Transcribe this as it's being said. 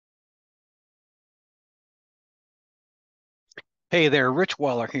Hey there, Rich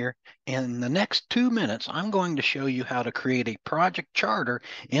Waller here. In the next 2 minutes, I'm going to show you how to create a project charter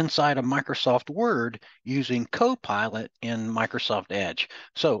inside of Microsoft Word using Copilot in Microsoft Edge.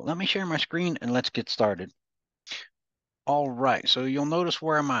 So let me share my screen and let's get started. All right, so you'll notice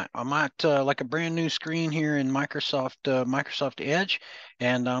where I'm at. I'm at like a brand new screen here in Microsoft Edge,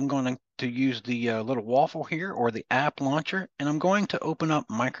 and I'm going to use the little waffle here or the app launcher, and I'm going to open up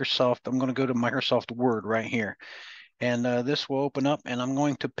Microsoft. I'm going to go to Microsoft Word right here. And this will open up and I'm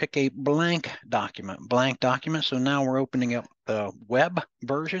going to pick a blank document. So now we're opening up the web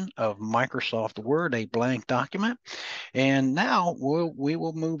version of Microsoft Word, a blank document. And now we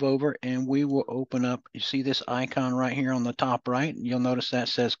will move over and we will open up, you see this icon right here on the top right, you'll notice that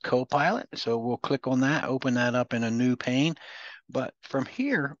says Copilot. So we'll click on that, open that up in a new pane. But from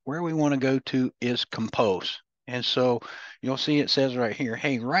here, where we want to go to is compose. And so you'll see it says right here,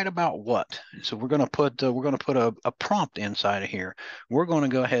 hey, write about what? So we're going to put a prompt inside of here. We're going to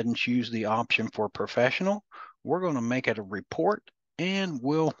go ahead and choose the option for professional. We're going to make it a report, and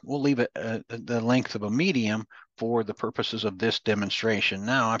we'll leave it the length of a medium for the purposes of this demonstration.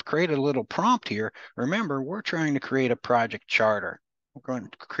 Now I've created a little prompt here. Remember, we're trying to create a project charter. We're going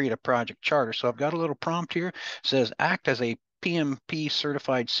to create a project charter. So I've got a little prompt here. It says act as a PMP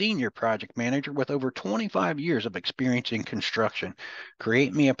certified senior project manager with over 25 years of experience in construction.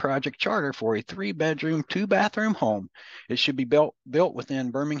 Create me a project charter for a 3-bedroom, 2-bathroom home. It should be built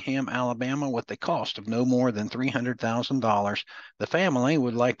within Birmingham, Alabama with a cost of no more than $300,000. The family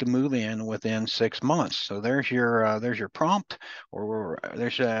would like to move in within 6 months. So there's your prompt, or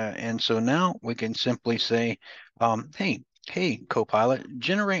and so now we can simply say, hey, Copilot,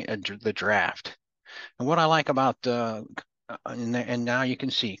 generate the draft. And what I like about and now you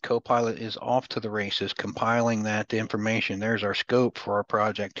can see Copilot is off to the races, compiling that information. There's our scope for our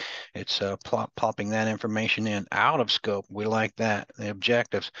project. It's plopping that information in out of scope. We like that, the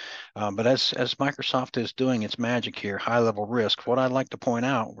objectives. But as Microsoft is doing its magic here, high level risk, what I'd like to point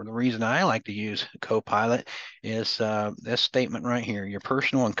out, or the reason I like to use Copilot is this statement right here. Your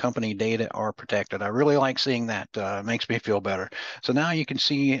personal and company data are protected. I really like seeing that. It makes me feel better. So now you can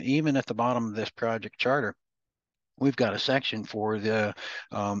see even at the bottom of this project charter, we've got a section for the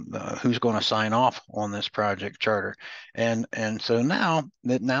who's going to sign off on this project charter. And so now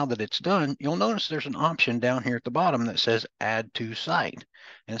that it's done, you'll notice there's an option down here at the bottom that says add to site.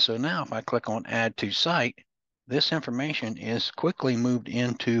 And so now if I click on add to site, this information is quickly moved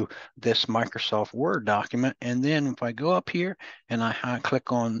into this Microsoft Word document. And then if I go up here and I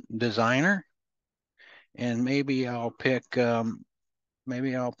click on designer, and maybe I'll pick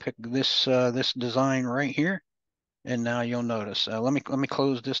this design right here. And now you'll notice, let me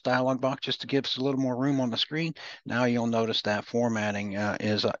close this dialog box just to give us a little more room on the screen. Now you'll notice that formatting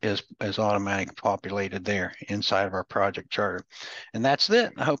is automatic populated there inside of our project charter. And that's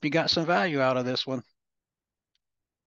it. I hope you got some value out of this one.